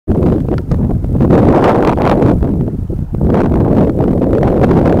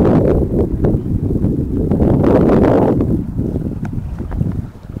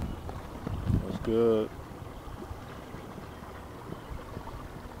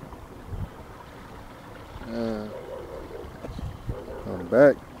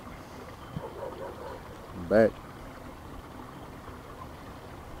back. I'm back.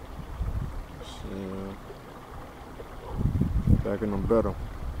 Shit. Back and I'm better.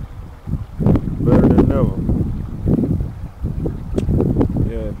 Better than ever.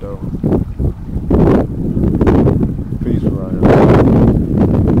 Yeah, though. Peaceful right here.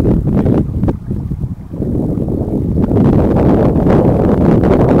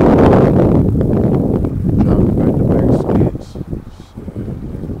 Driving back to back skits. Shit,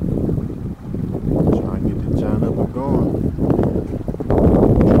 trying to get the John up and going.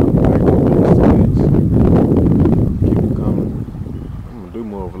 Driving back to back skits. Keep it coming. I'm gonna do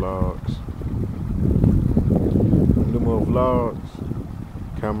more vlogs. Do more vlogs.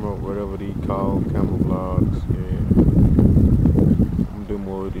 Camera, whatever they call camera vlogs. Yeah. I'm gonna do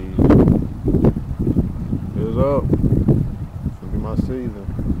more of these. It's up. It's gonna be my season.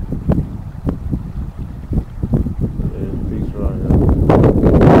 Yeah, peace right here.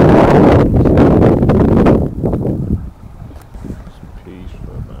 It's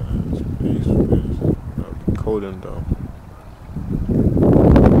peaceful, man. It's peaceful. It's coding though.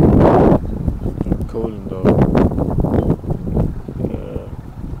 Coding though. Yeah.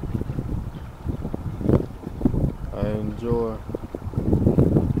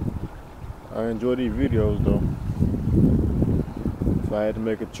 I enjoy these videos though. If I had to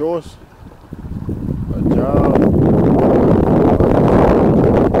make a choice, a job,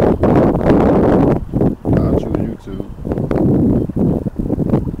 I'll choose YouTube.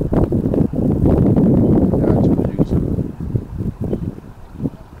 I'll choose YouTube.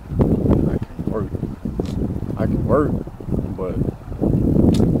 I can work, but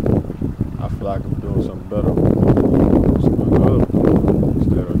I feel like I'm doing something better.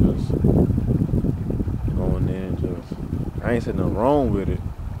 Instead of just going in and just, I ain't saying nothing wrong with it,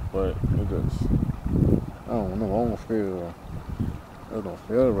 but it just, I don't know, it don't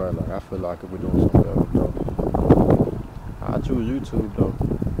feel right. Like I feel like we're doing something better though. I choose YouTube though.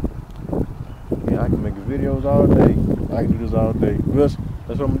 Yeah, I can make videos all day. I can do this all day. That's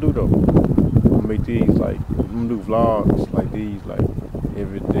what I'm gonna do though. I'm gonna make these like, I'm gonna do vlogs like these like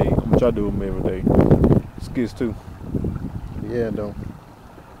every day. I'm gonna try to do them every day. Skits too. Yeah though.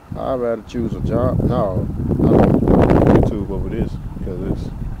 I'd rather choose a job. No, I don't do YouTube over this because it's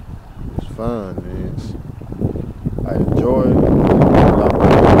fun. I enjoy it.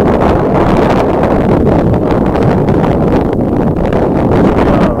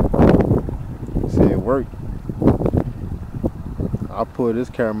 See it work. I pull this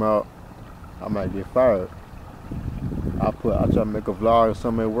camera out, I might get fired. I try to make a vlog or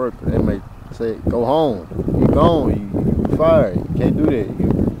something at work. They may say, "Go home. You gone. You fired. You can't do that."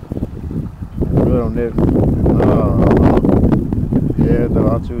 Good on that. Yeah, though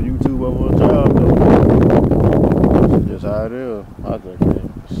I choose YouTube over a job though. That's just how it is. I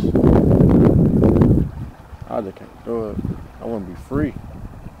just can't do it. I want to be free.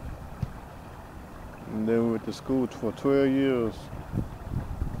 And then we went to school for 12 years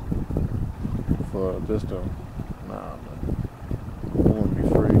for just a, nah, man. I want to be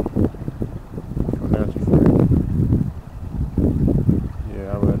free. Financially free. Yeah,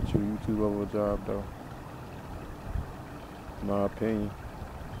 I'd rather choose YouTube over a job though. My opinion.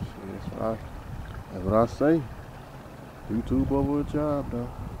 Shit, that's what I say. YouTube over a job though.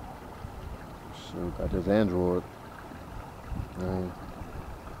 Shoot, got this Android.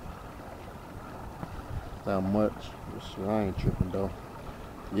 Not much. But shit, I ain't tripping though.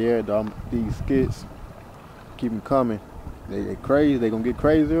 Yeah, though, these skits keep them coming. They crazy. They gonna get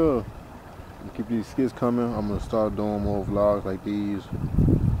crazier. Keep these skits coming. I'm gonna start doing more vlogs like these.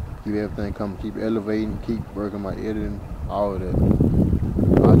 Keep everything coming. Keep elevating. Keep working my editing. All of that.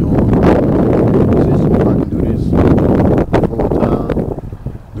 I can do this full time.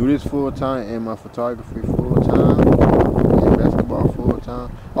 Do this full time and my photography full time. And basketball full time.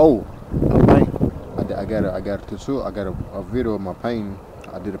 Oh, I paint. I got a tutorial. I got a video of my painting.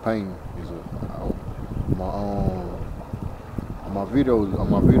 I did a painting. It's on my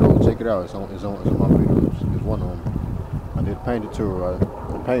videos. Check it out. It's on my videos. It's one of them. I did a paint tutorial.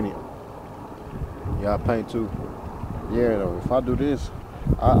 I painted. Yeah, I paint too. Yeah, though. If I do this,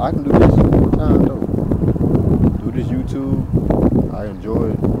 I can do this full time though. Do this YouTube. I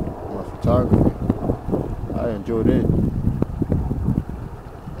enjoy it. My photography. I enjoy that.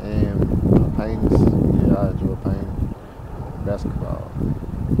 And my paintings. Yeah, I enjoy painting. Basketball.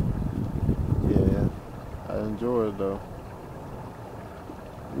 Yeah, I enjoy it though.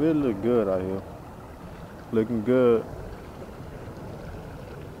 Really look good out here. Looking good.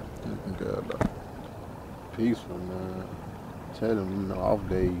 Looking good though. Peaceful, man. Tell them, off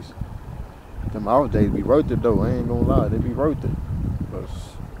days. Them off days be worth it though. I ain't gonna lie, they be worth it. But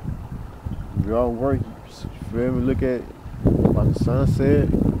we all work. You feel me? Look at like the sunset,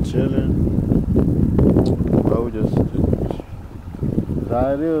 chilling. Bro, just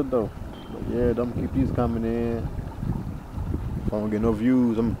how it is though. But yeah, I'm gonna keep these coming in. If I don't get no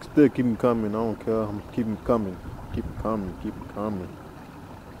views, I'm still keep them coming. I don't care. I'm keep them coming. Keep it coming. Keep it coming.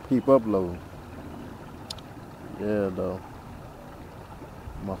 Keep uploading. Yeah, though.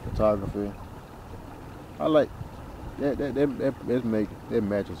 My photography. I like that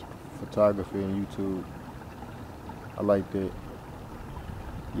matches photography and YouTube. I like that.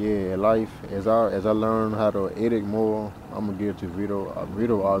 Yeah, life. As I learn how to edit more, I'm gonna get to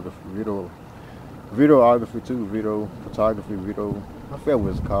videography too. Video photography. I forget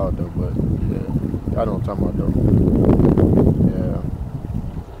what it's called though, but yeah, I know what I'm talking about though. Yeah,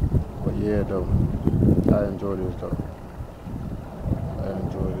 but yeah though, I enjoy this though. I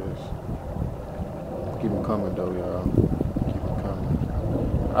enjoy this. Keep them coming though, y'all. Keep them coming.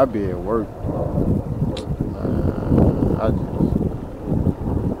 I be at work.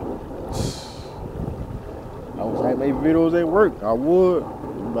 I was like make videos at work. I would,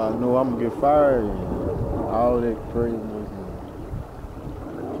 but I know I'm gonna get fired and all that craziness.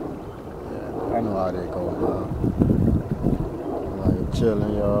 Yeah, I know how that goes, man. I'm like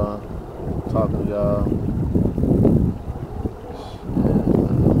chilling, y'all, talking to y'all.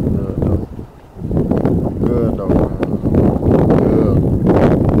 Good though, man. Good.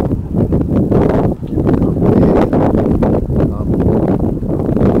 Keep it coming in.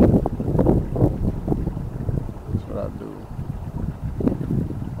 That's what I do.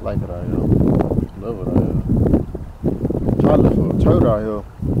 I like it out here. Love it out here. Try to look for a turtle out here.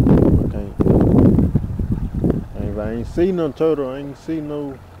 I ain't seen no turtle. I ain't seen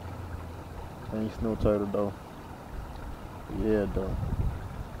no turtle though. Yeah though.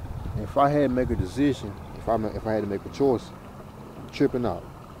 If I had to make a decision, if I had to make a choice, I'm tripping out.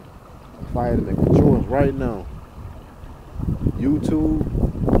 If I had to make a choice right now, YouTube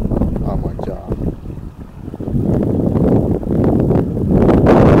or my job.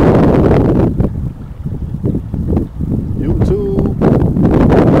 YouTube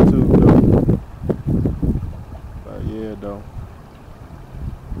though. But yeah though.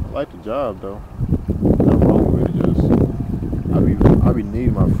 I like the job though. Nothing wrong with it, just I be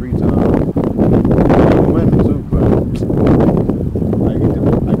needing my free time. Women too, but I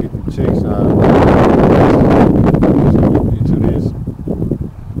get them chicks out into this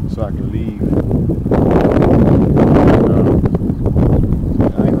so I can leave.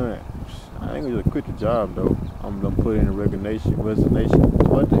 I ain't gonna just quit the job though. I'm gonna put in a resignation. What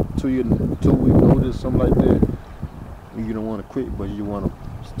the 2-week notice, something like that. You don't want to quit, but you want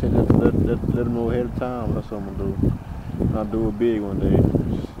to let them know ahead of time. That's what I'm gonna do. I'll do it big one day.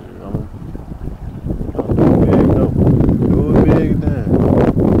 I'll do it big though. Do it big then. Do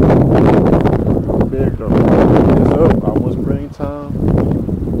it big though. It's up. Almost springtime.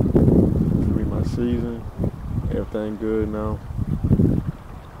 Read my season. Everything good now.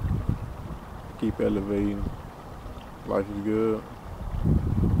 Keep elevating. Life is good.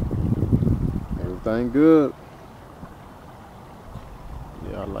 Everything good.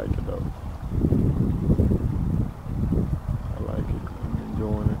 Yeah, I like it though.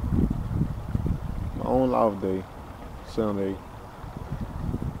 Enjoying it. My own off day, Sunday.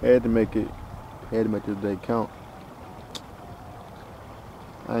 Had to make this day count.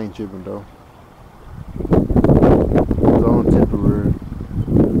 I ain't tripping though. It's on temporary.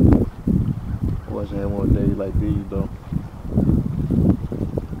 I wish I had more days like these though.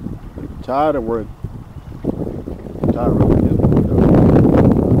 Tired of work. Tired of work though.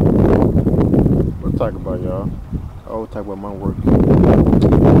 What talk about y'all? I always talk about my work.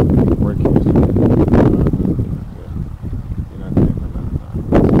 Work history.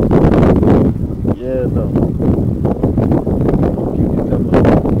 Yeah, though. Keep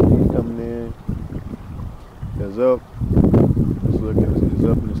coming in. It's up. It's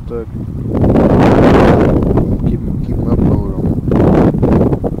up and it's stuck. Keep them uploading.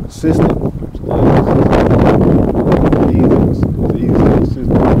 Consistent.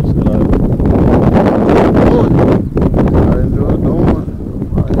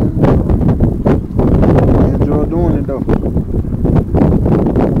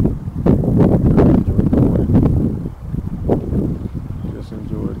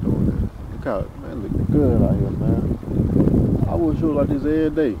 Man, look good out here, man. I wish it was like this every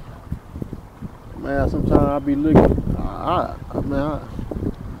day. Man, sometimes I be looking.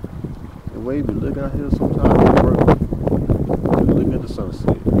 The way you be looking out here sometimes I work. Looking at the sunset.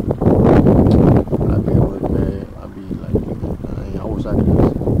 I be at work, man. I be like, I wish I could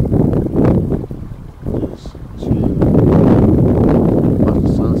just chill.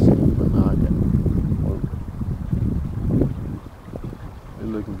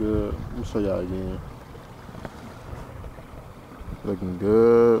 again. Looking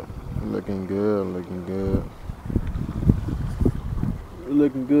good. Looking good. Looking good.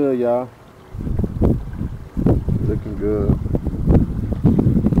 Looking good, y'all. Looking good.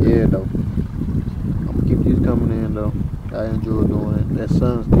 Yeah, though. I'm gonna keep these coming in, though. I enjoy doing it. That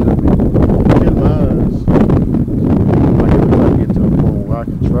sun's killing me. Killing my eyes. I get to the point where I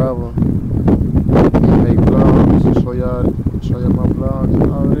can travel and make vlogs, show y'all my vlogs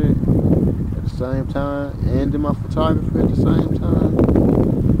and all that at the same time, and do my photography at the same time.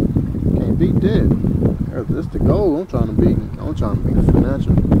 Can't beat that. That's the goal. I'm trying to be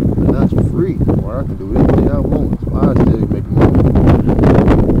financial free, where I can do anything I want. Why I still making money?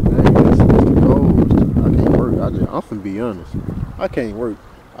 That's the goal. I can't work. I'm finna be honest. I can't work.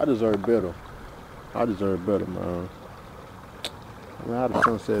 I deserve better. I deserve better, man. I mean, how the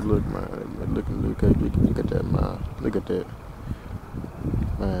sunset look, man. Look at that, man. Look at that,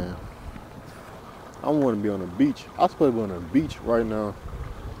 man. I want to be on the beach. I'm supposed to be on the beach right now,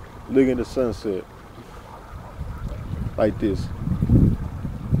 looking at the sunset like this.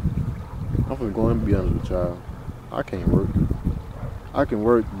 I'm finna go and be honest with y'all. I can't work. I can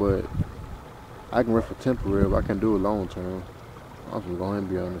work, but I can work for temporary, but I can do it long term. I'm finna go ahead and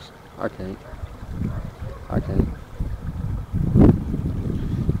be honest. I can't. I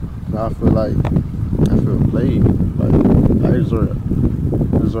feel played. Like I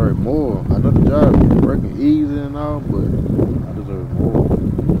deserve more. I know the job working easy and all, but I deserve more.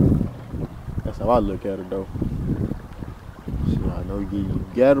 That's how I look at it, though. So I know you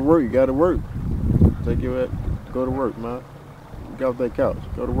gotta work. You gotta work. Take your ass, go to work, man. Get off that couch.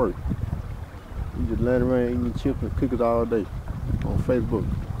 Go to work. You just laying around eating chips and cookies all day on Facebook.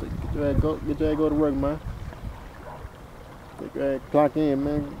 Get your ass go to work, man. Take your ass clock in,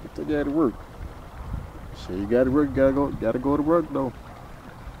 man. Take your ass to work. So you gotta work. Gotta go to work, though.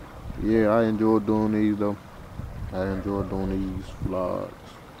 Yeah, I enjoy doing these, though. I enjoy doing these vlogs.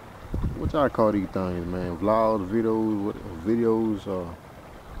 What y'all call these things, man? Vlogs, videos.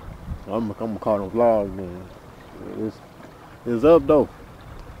 I'm gonna call them vlogs, man. It's up, though.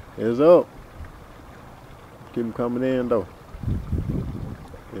 It's up. Keep them coming in, though.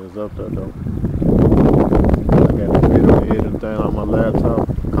 It's up there, though. I got the video editing thing on my laptop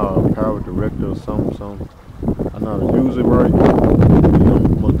called Power Director or something. I know how to use it right. I'm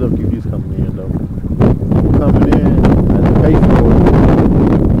gonna definitely keep these coming in, though. Coming in, I have to pay for it.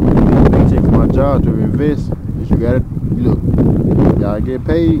 They take my job to invest. If you got it, look, y'all get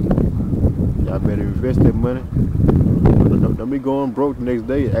paid. Y'all better invest that money. Don't be going broke the next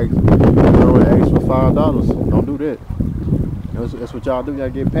day. Ask for $5. Don't do that. That's what y'all do. Y'all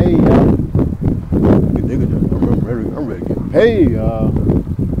get paid, y'all. I'm ready to get paid, y'all.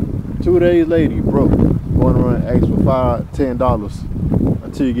 2 days later, you broke. Going around and ask for $10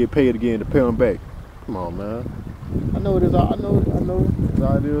 until you get paid again to pay them back. Come on, man. I know it is. I know it's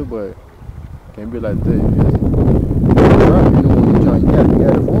how it is, but can't be like that. You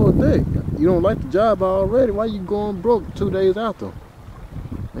gotta avoid that. You don't like the job already. Why you going broke 2 days after?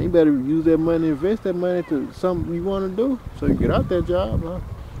 Man, you better use that money, invest that money to something you want to do, so you get out that job. Huh?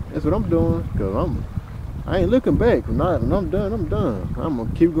 That's what I'm doing. Cause I ain't looking back. When I'm done, I'm done. I'm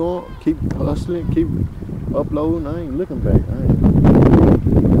gonna keep going, keep hustling, keep uploading. I ain't looking back.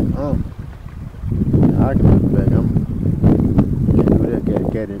 I can look back. Can't do that.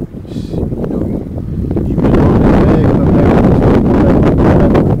 Get it. You been on that bag, come back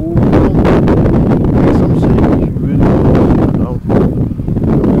and some shit. You really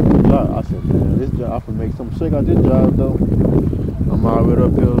I said, man, this job, I can make some sick out this job, though. I'm already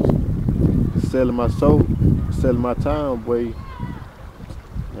up here selling my soul, selling my time, boy.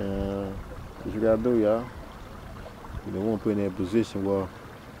 What you gotta do, y'all? You don't want to put in that position where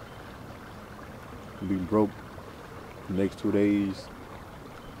you be broke the next 2 days.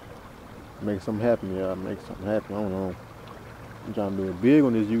 Make something happen, y'all. Make something happen. I don't know. I'm trying to do it big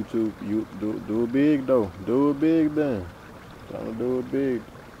on this YouTube. You do it big, though. Do it big, then. Trying to do it big.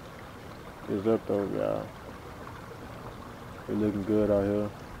 It's up, though, y'all. It's looking good out here.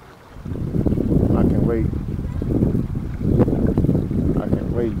 I can wait.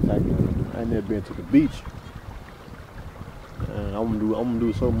 I ain't never been to the beach. And I'm gonna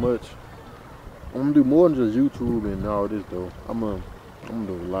do so much. I'm gonna do more than just YouTube and all this, though. I'm gonna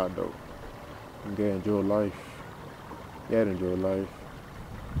do a lot, though. You gotta enjoy life. You gotta enjoy life.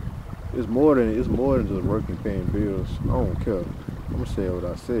 It's more than just working, paying bills. I don't care. I'm gonna say what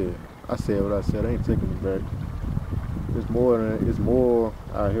I said. I said what I said. I ain't taking it back. It's more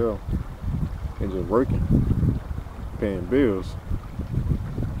out here than just working, paying bills.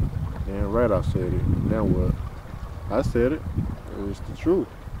 Damn right I said it. Now what? I said it. It's the truth.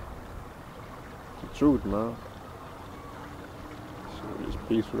 truth, man. So it's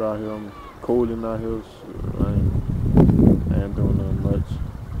peaceful out here. I'm cooling out here. So I ain't doing nothing much.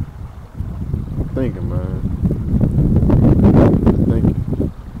 I'm thinking, man. Thinking.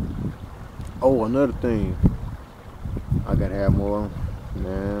 Oh, another thing. I gotta have more,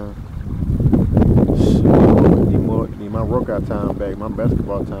 man. Need my workout time back, my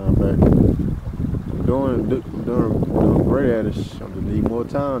basketball time back. I'm doing great at it. I just need more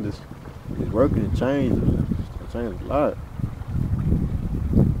time. Just working and changing. It changed a lot.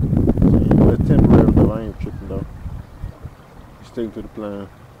 It's temporary though. I ain't tripping though. Sticking to the plan.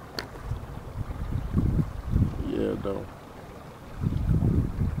 Yeah, though.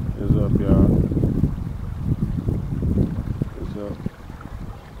 It's up, y'all. It's up.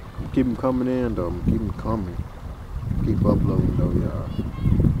 Keep them coming in, though. Keep them coming. Keep uploading, though, y'all.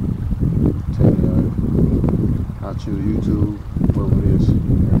 Tell y'all. I choose YouTube, whatever it is.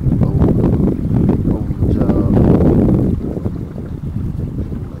 Over my job.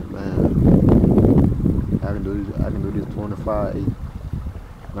 Like, man, I can do this 25/8.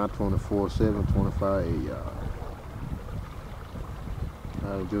 Not 24/7, 25/8, y'all. I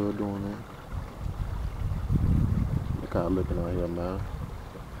enjoy doing that. Look how I'm looking out here, man.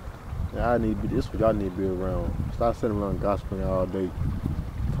 Yeah, this what y'all need to be around. Stop sitting around gossiping all day.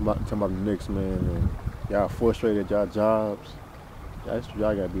 Talking about the Knicks, man, and y'all frustrated at y'all jobs. That's what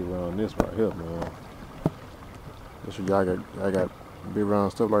y'all gotta be around this right here, man. That's what y'all got to be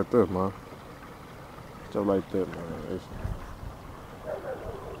around stuff like this, man. Stuff like that, man. That's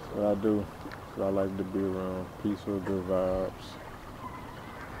what I do. That's what I like to be around. Peaceful, good vibes.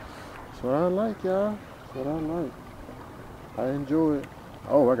 That's what I like, y'all. That's what I like. I enjoy it.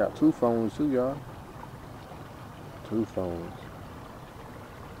 Oh, I got 2 phones too, y'all. 2 phones.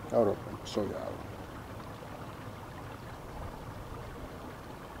 Hold up, I'll show y'all.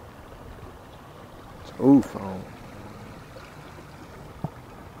 Two phones.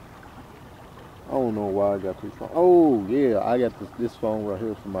 I don't know why I got 2 phones. Oh yeah, I got this phone right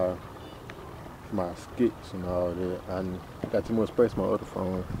here for my skits and all that. I got too much space on my other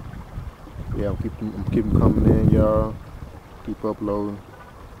phone. Yeah, I'm keeping coming in, y'all. Keep uploading.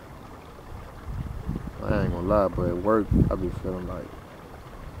 I ain't gonna lie, but at work, I be feeling like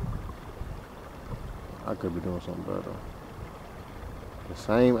I could be doing something better. The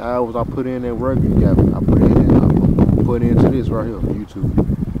same hours I put in at work, I'm putting into this right here on YouTube.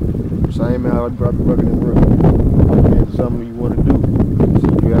 The same hours I be working at work. It's something you want to do. So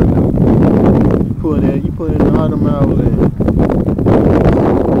you gotta do. You put in the other hours in.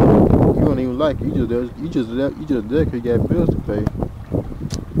 You don't even like it. You just there 'cause you got bills to pay.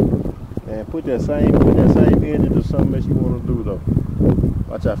 Man, put that same energy into something that you want to do though.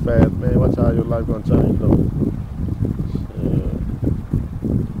 Watch how fast, man. Watch how your life gonna change though. Yeah.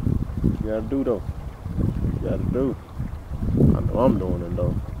 You gotta do though. You gotta do. I know I'm doing it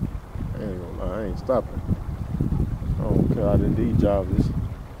though. I ain't gonna lie, I ain't stopping. I don't care how these jobs is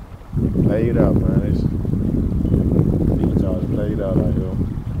played out, man. These jobs played out out here.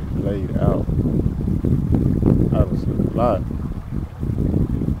 Played out. I done seen a lot.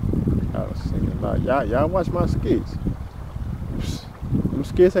 Y'all watch my skits. Them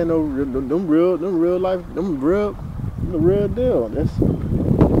skits ain't no them real life, the real deal. That's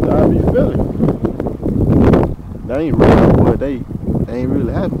how I be feeling. They ain't real, but they ain't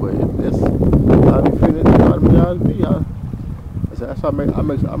really happy, but that's how I be feeling. That's how I be. That's how I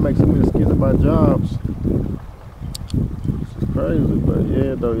make so many skits about jobs. It's crazy, but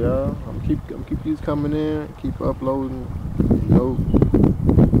yeah though, y'all. I'm keep these coming in, keep uploading, you know.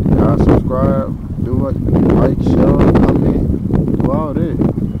 Y'all subscribe, do it, like, share, comment, do all that.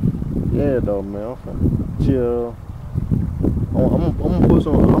 Yeah though, man. I'm finna chill. I'm gonna put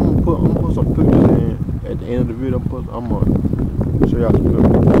some pictures in at the end of the video. I'm gonna show y'all some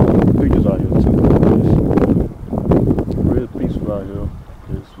pictures out here too. It's real peaceful out here.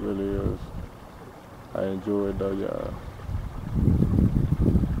 It really is. I enjoy it though, y'all.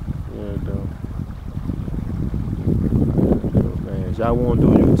 Yeah though. Y'all want to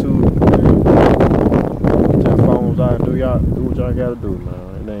do YouTube, man, get your phones out and do what y'all gotta do, man.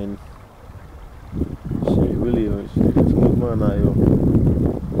 It ain't shit, really, it's too much money out here.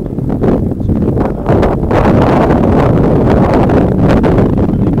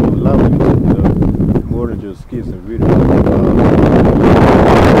 You do a lot of YouTube though, more than just skits and videos.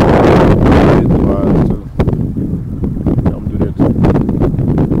 Too. I'm gonna do that too.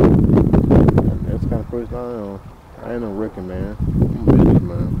 That's the kind of person I am. I ain't no wrecking man. I'm a business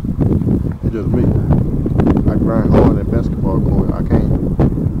man. It's just me. I grind hard at basketball court. I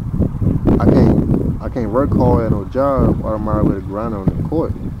can't work hard at no job while I'm already grinding on the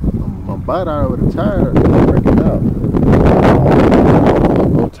court. I'm bite out of it, tired, working out.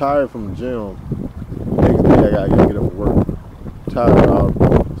 I'm tired from the gym. Next day I gotta get up and work. Tired out.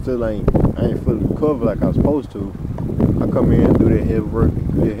 Still I ain't fully recovered like I was supposed to. I come in and do that heavy work,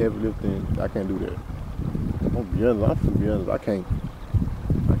 do that heavy lifting. I can't do that. I'm gonna be honest. I can't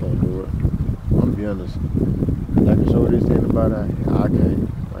do it. I'm gonna be honest. I can show this to anybody. I can't.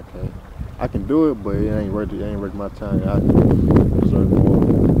 I can do it, but it ain't worth it. It ain't worth my time. I deserve more.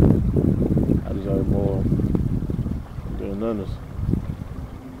 I deserve more. Being honest.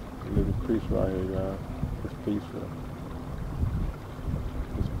 Living peaceful out here, y'all. It's peaceful.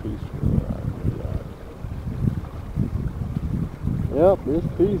 It's peaceful out here, y'all. Yep, it's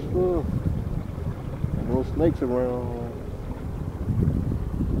peaceful. No snakes around.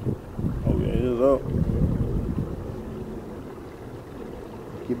 Oh yeah, it is up.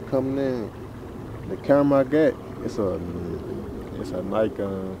 Keep coming in. The camera I got, it's a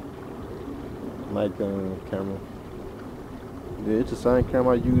Nikon camera. Yeah, it's the same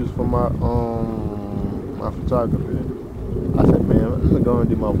camera I use for my my photography. I said, man, I'm gonna go and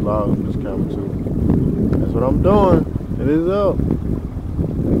do my vlog with this camera too. That's what I'm doing. It is up.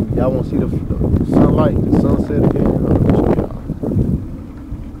 Y'all want to see the sunlight, the sunset again? Let me show y'all.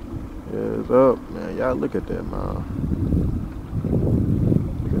 Yeah, it's up, man. Y'all look at that, man.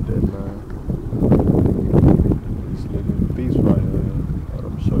 Look at that, man. It's living peace right here.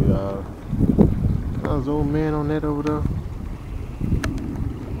 Let me show y'all. Can I zoom in on that over there?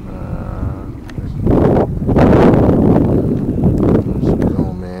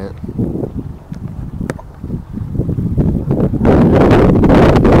 Zoom in.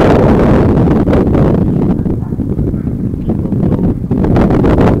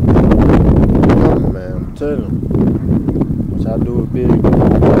 Which I do it big.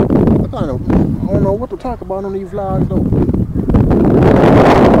 I don't know what to talk about on these vlogs though.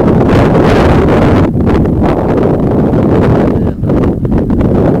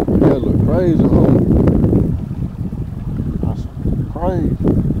 That look crazy, huh? That's crazy.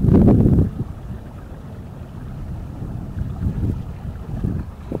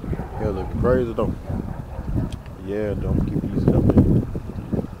 That look crazy though. Yeah, don't keep these stuff in.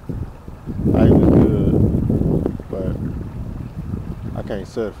 I was good, but I can't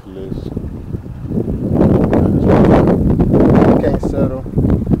settle for this. I can't settle.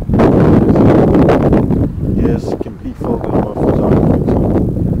 Yes, can be focused on my photography too.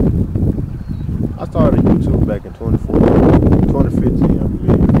 I started YouTube back in 2014, 2015, I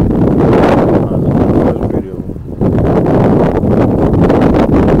believe. I was the first video.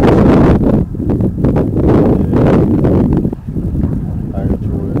 Yeah. I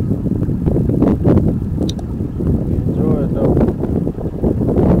enjoy it.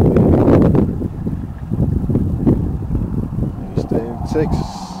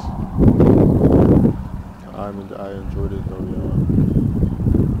 Texas. I enjoyed it though, y'all.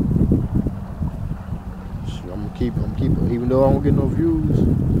 I'm gonna keep, even though I don't get no views,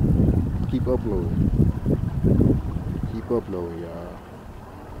 keep uploading. Keep uploading, y'all.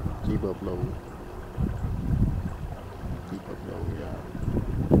 Keep uploading. Keep uploading,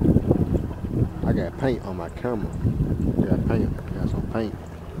 y'all. I got paint on my camera. Got some paint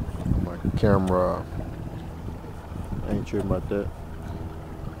on my camera. I ain't sure about that.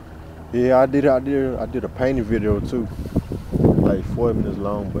 Yeah, I did a painting video too, like 40 minutes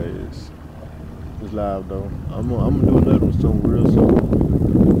long, but it's live though. I'm gonna do another one something real soon.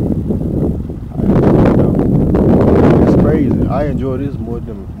 It's crazy. I enjoy this more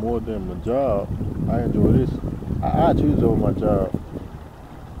than my job. I enjoy this. I choose over my job.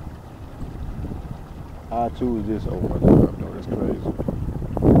 I choose this over my job though. That's crazy.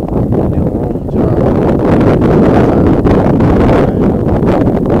 Your own job.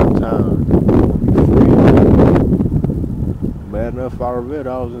 Bad enough I read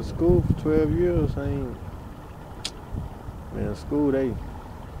I was in school for 12 years. Man, school they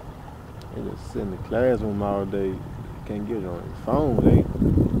just sit in the classroom all day. Can't get it on your phone.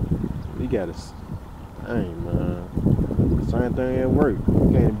 You gotta, dang man. Same thing at work.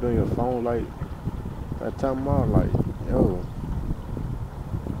 You can't be on your phone like that time out. Like, yo,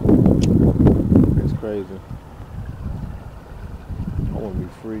 it's crazy. I wanna be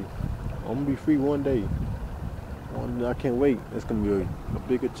free. I'm gonna be free one day. I can't wait. It's gonna be a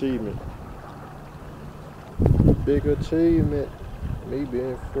big achievement. Big achievement. Me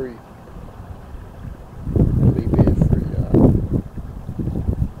being free. Me being free, y'all.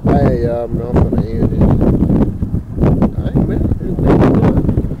 Hey, y'all, man, I'm gonna end this. Hey, man,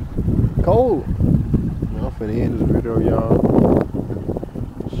 it's cold. Man, I'm finna end this video, y'all.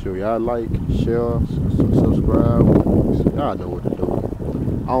 Sure, y'all like, share, subscribe. Y'all know what to do.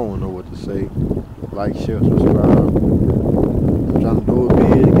 don't know what to say. Like, share, subscribe. I'm trying to do it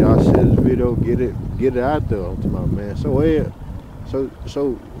big. Y'all share this video, get it out there. I'm talking about, man. So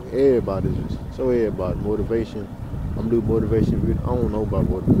everybody motivation. I'm gonna do motivation video. I don't know about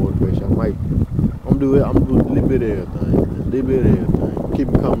motivation. I'm gonna do a little bit of everything. Keep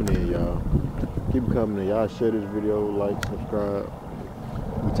them coming in, y'all. Keep them coming in. Y'all share this video, like, subscribe.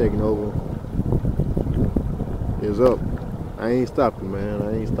 We taking over. It's up. I ain't stopping, man.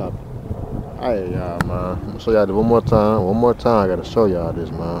 I ain't stopping. Alright, y'all, man. I'm gonna show y'all this one more time. I gotta show y'all this,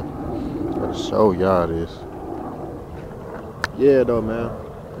 man. Yeah, though, man.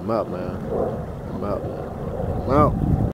 I'm out, man. I'm out.